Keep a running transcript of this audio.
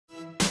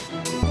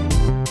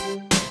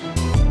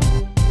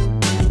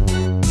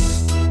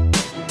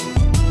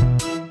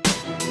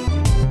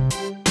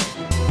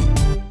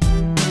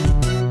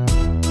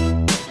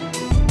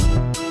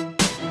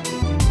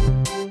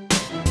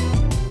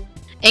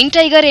Young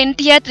tiger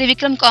NTR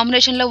Trivikram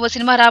combination లో ఓ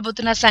cinema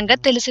రాబోతున్న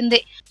సంగతి తెలిసిందే.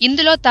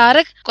 ఇందులో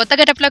తారక్ కొత్త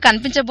గెటప్ లో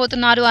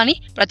కనిపించబోతున్నారు అని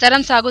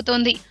ప్రచారం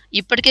సాగుతోంది.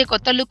 ఇప్పటికే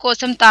కొత్త లుక్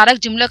కోసం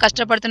తారక్ జిమ్ లో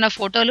కష్టపడుతున్న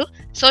ఫోటోలు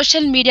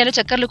సోషల్ మీడియాలో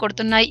చక్కర్లు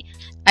కొడుతున్నాయి.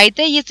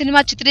 అయితే ఈ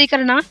సినిమా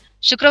చిత్రీకరణ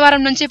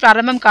శుక్రవారం నుంచి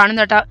ప్రారంభం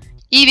కానుందట.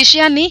 ఈ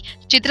విషయాన్ని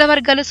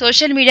చిత్రవర్గాలు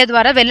సోషల్ మీడియా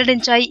ద్వారా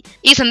వెల్లడించాయి.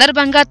 ఈ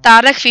సందర్భంగా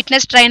Tarak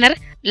fitness trainer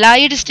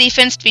Lloyd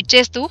Stephens tweet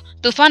చేస్తూ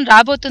తుఫాన్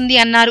రాబోతుంది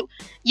అన్నారు.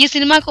 ఈ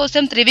సినిమా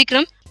కోసం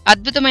త్రివిక్రమ్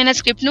అద్భుతమైన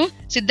స్క్రిప్ట్ ను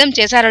సిద్ధం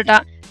చేశారట.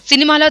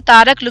 సినిమాలో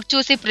తారక్ లుక్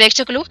చూసి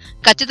ప్రేక్షకులు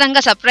ఖచ్చితంగా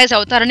సర్ప్రైజ్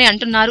అవుతారని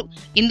అంటున్నారు.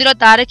 ఇందులో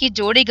తారక్ కి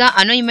జోడీగా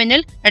అను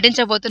ఇమాన్యుయల్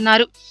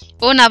నటించబోతున్నారు.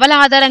 ఓ నవల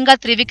ఆధారంగా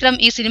త్రివిక్రమ్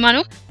ఈ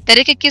సినిమాను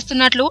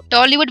తెరకెక్కిస్తున్నట్లు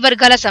టాలీవుడ్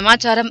వర్గాల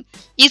సమాచారం.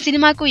 ఈ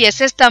సినిమాకు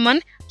SS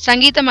తమన్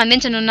సంగీతం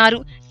అందించనున్నారు.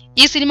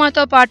 ఈ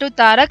సినిమాతో పాటు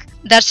తారక్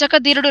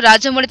దర్శక ధీరుడు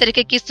రాజమౌళి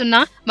తెరకెక్కిస్తున్న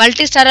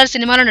మల్టీస్టారర్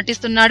సినిమాలో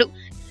నటిస్తున్నాడు.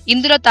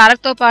 ఇందులో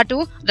తారక్ తో పాటు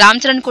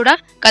రామ్ చరణ్ కూడా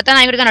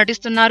కథానాయకుడిగా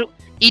నటిస్తున్నారు.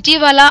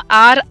 ఇటీవల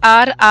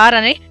RRR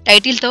అనే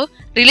టైటిల్ తో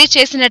రిలీజ్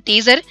చేసిన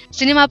టీజర్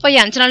సినిమాపై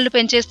అంచనాలను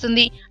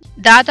పెంచేస్తుంది.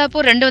 దాదాపు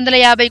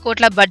 250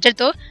 కోట్ల బడ్జెట్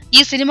తో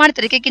ఈ సినిమాను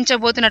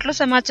తెరకెక్కించబోతున్నట్లు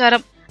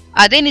సమాచారం.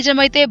 అదే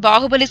నిజమైతే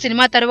బాహుబలి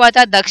సినిమా తరువాత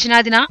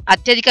దక్షిణాదిన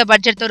అత్యధిక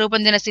బడ్జెట్ తో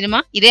రూపొందిన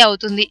సినిమా ఇదే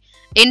అవుతుంది.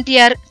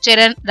 NTR,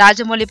 చరణ్,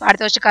 రాజమౌళి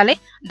పారితోషికాలే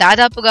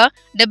దాదాపుగా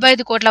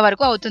 75 కోట్ల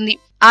వరకు అవుతుంది.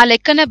 ఆ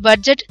లెక్కన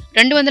బడ్జెట్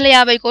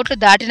 250 కోట్లు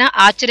దాటినా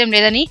ఆశ్చర్యం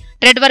లేదని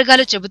ట్రేడ్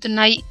వర్గాలు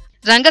చెబుతున్నాయి.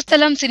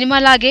 రంగస్థలం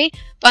సినిమాలాగే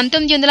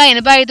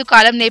 1985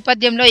 కాలం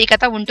నేపథ్యంలో ఈ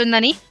కథ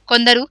ఉంటుందని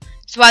కొందరు,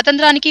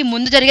 స్వాతంత్రానికి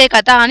ముందు జరిగే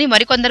కథ అని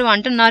మరికొందరు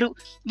అంటున్నారు.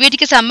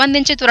 వీటికి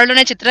సంబంధించి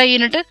త్వరలోనే చిత్ర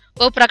యూనిట్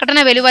ఓ ప్రకటన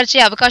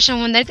వెలువరిచే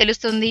అవకాశం ఉందని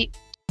తెలుస్తుంది.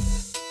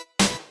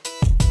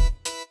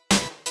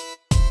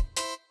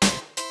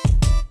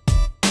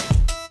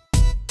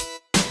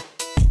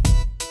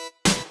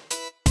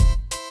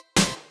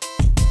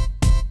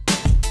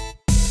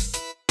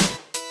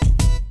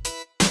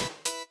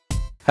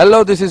 Hello,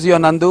 this is your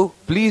Nandu.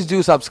 Please do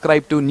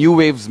subscribe to New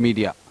Waves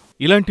Media.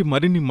 ఇలాంటి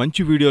మరిన్ని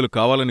మంచి వీడియోలు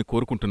కావాలని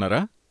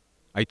కోరుకుంటున్నారా?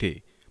 అయితే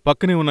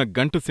పక్కనే ఉన్న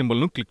గంట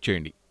సింబల్ను క్లిక్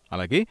చేయండి.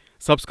 అలాగే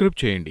సబ్స్క్రైబ్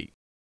చేయండి.